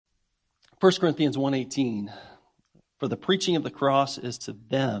1 Corinthians 1:18, for the preaching of the cross is to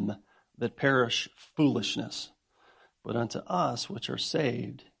them that perish foolishness, but unto us which are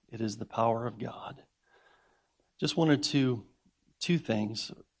saved, it is the power of God. Just wanted two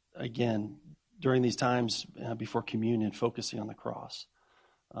things, again, during these times before communion, focusing on the cross.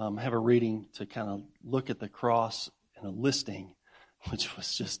 Have a reading to kind of look at the cross and a listing, which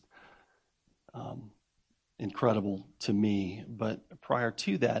was just incredible to me. But prior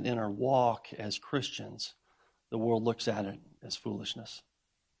to that, in our walk as Christians, the world looks at it as foolishness.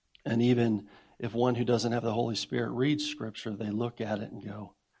 And even if one who doesn't have the Holy Spirit reads Scripture, they look at it and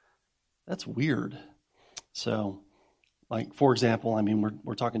go, that's weird. So, like, for example,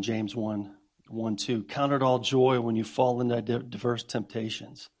 we're talking James 1:2. Count it all joy when you fall into diverse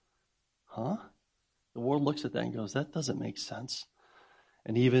temptations. Huh? The world looks at that and goes, that doesn't make sense.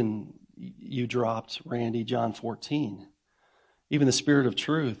 And even you dropped, Randy, John 14. Even the Spirit of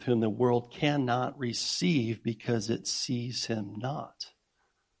truth, whom the world cannot receive because it sees him not.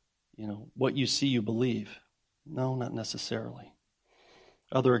 What you see, you believe. No, not necessarily.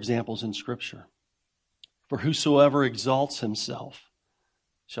 Other examples in Scripture. For whosoever exalts himself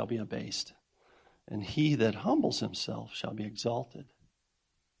shall be abased, and he that humbles himself shall be exalted.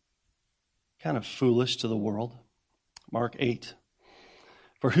 Kind of foolish to the world. Mark 8.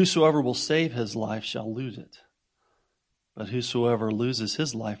 For whosoever will save his life shall lose it. But whosoever loses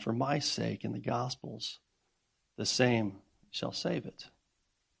his life for my sake and the gospel's, the same shall save it.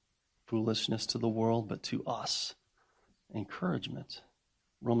 Foolishness to the world, but to us, encouragement.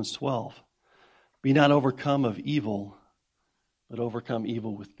 Romans 12. Be not overcome of evil, but overcome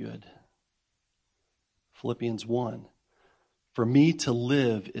evil with good. Philippians 1. For me to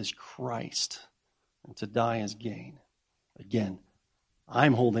live is Christ, and to die is gain. Again,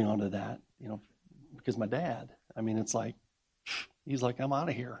 I'm holding on to that, because my dad, it's like, he's like, I'm out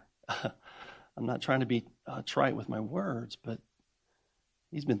of here. I'm not trying to be trite with my words, but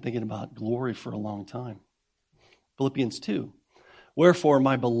he's been thinking about glory for a long time. Philippians 2. Wherefore,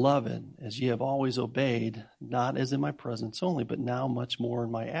 my beloved, as ye have always obeyed, not as in my presence only, but now much more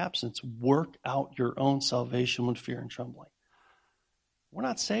in my absence, work out your own salvation with fear and trembling. We're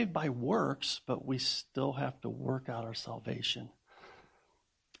not saved by works, but we still have to work out our salvation.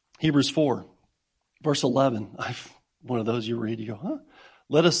 Hebrews 4, verse 11. One of those you read, you go, huh?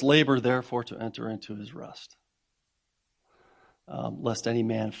 Let us labor, therefore, to enter into his rest. Lest any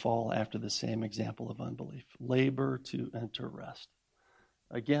man fall after the same example of unbelief. Labor to enter rest.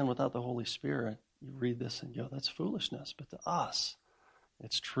 Again, without the Holy Spirit, you read this and go, that's foolishness. But to us,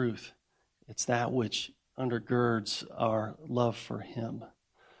 it's truth. It's that which undergirds our love for him.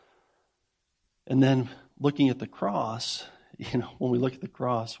 And then looking at the cross, when we look at the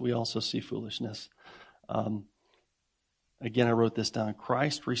cross, we also see foolishness. Again, I wrote this down.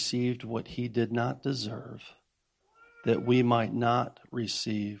 Christ received what he did not deserve, that we might not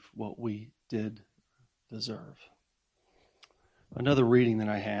receive what we did deserve. Another reading that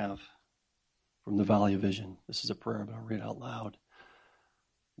I have from the Valley of Vision. This is a prayer, but I'll read it out loud.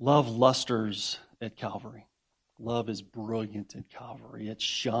 Love lusters at Calvary. Love is brilliant at Calvary. It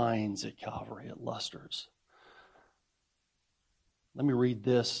shines at Calvary. It lusters. Let me read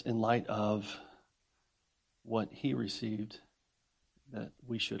this in light of what he received that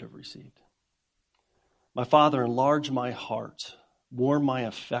we should have received. My Father, enlarge my heart, warm my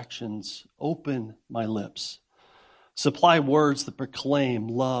affections, open my lips. Supply words that proclaim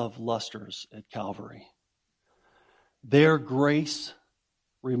love lusters at Calvary. Their grace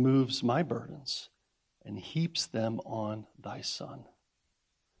removes my burdens and heaps them on thy Son.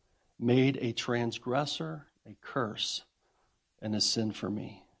 Made a transgressor a curse and a sin for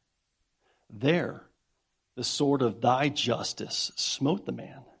me. There the sword of thy justice smote the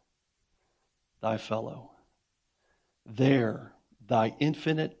man, thy fellow. There thy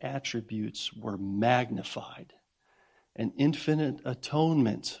infinite attributes were magnified, and infinite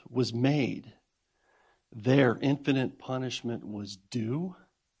atonement was made. There infinite punishment was due,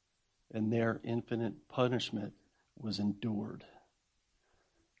 and there infinite punishment was endured.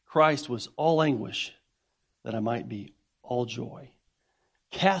 Christ was all anguish, that I might be all joy.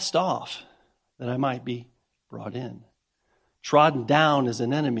 Cast off, that I might be brought in. Trodden down as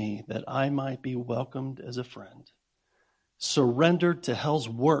an enemy, that I might be welcomed as a friend. Surrendered to hell's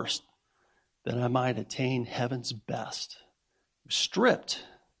worst, that I might attain heaven's best. Stripped,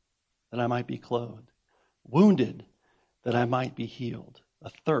 that I might be clothed. Wounded, that I might be healed.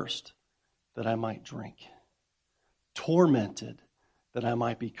 Athirst, that I might drink. Tormented, that I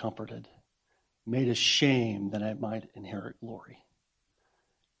might be comforted. Made ashamed, that I might inherit glory.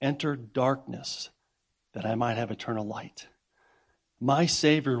 Entered darkness, that I might have eternal light. My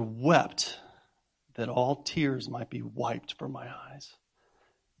Savior wept that all tears might be wiped from my eyes,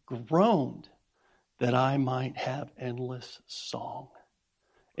 groaned that I might have endless song,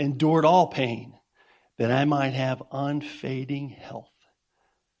 endured all pain that I might have unfading health,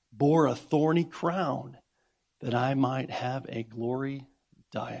 bore a thorny crown that I might have a glory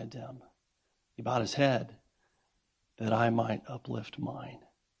diadem. He bowed his head that I might uplift mine,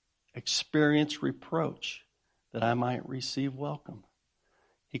 experience reproach that I might receive welcome.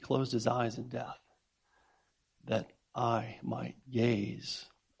 He closed his eyes in death that I might gaze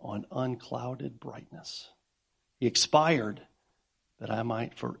on unclouded brightness. He expired that I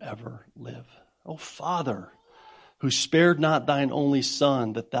might forever live. O Father, who spared not thine only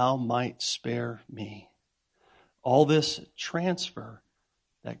Son, that thou might spare me. All this transfer,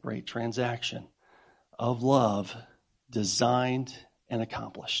 that great transaction of love, designed and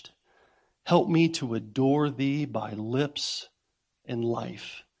accomplished. Help me to adore thee by lips and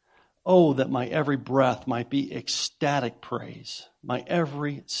life. Oh, that my every breath might be ecstatic praise, my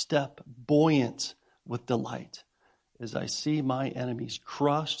every step buoyant with delight, as I see my enemies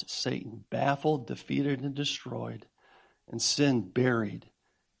crushed, Satan baffled, defeated, and destroyed, and sin buried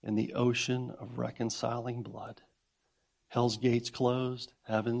in the ocean of reconciling blood. Hell's gates closed,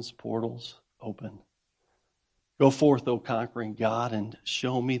 heaven's portals open. Go forth, O conquering God, and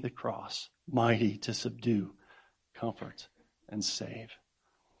show me the cross, mighty to subdue, comfort, and save.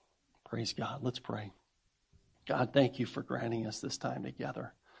 Praise God. Let's pray. God, thank you for granting us this time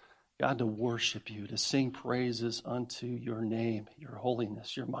together. God, to worship you, to sing praises unto your name, your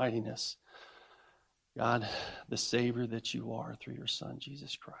holiness, your mightiness. God, the Savior that you are through your Son,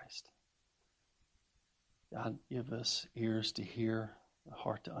 Jesus Christ. God, give us ears to hear, a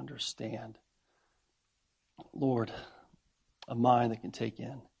heart to understand. Lord, a mind that can take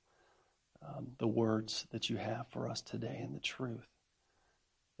in the words that you have for us today and the truth,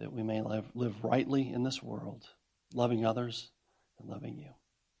 that we may live rightly in this world, loving others and loving you.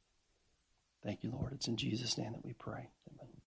 Thank you, Lord. It's in Jesus' name that we pray. Amen.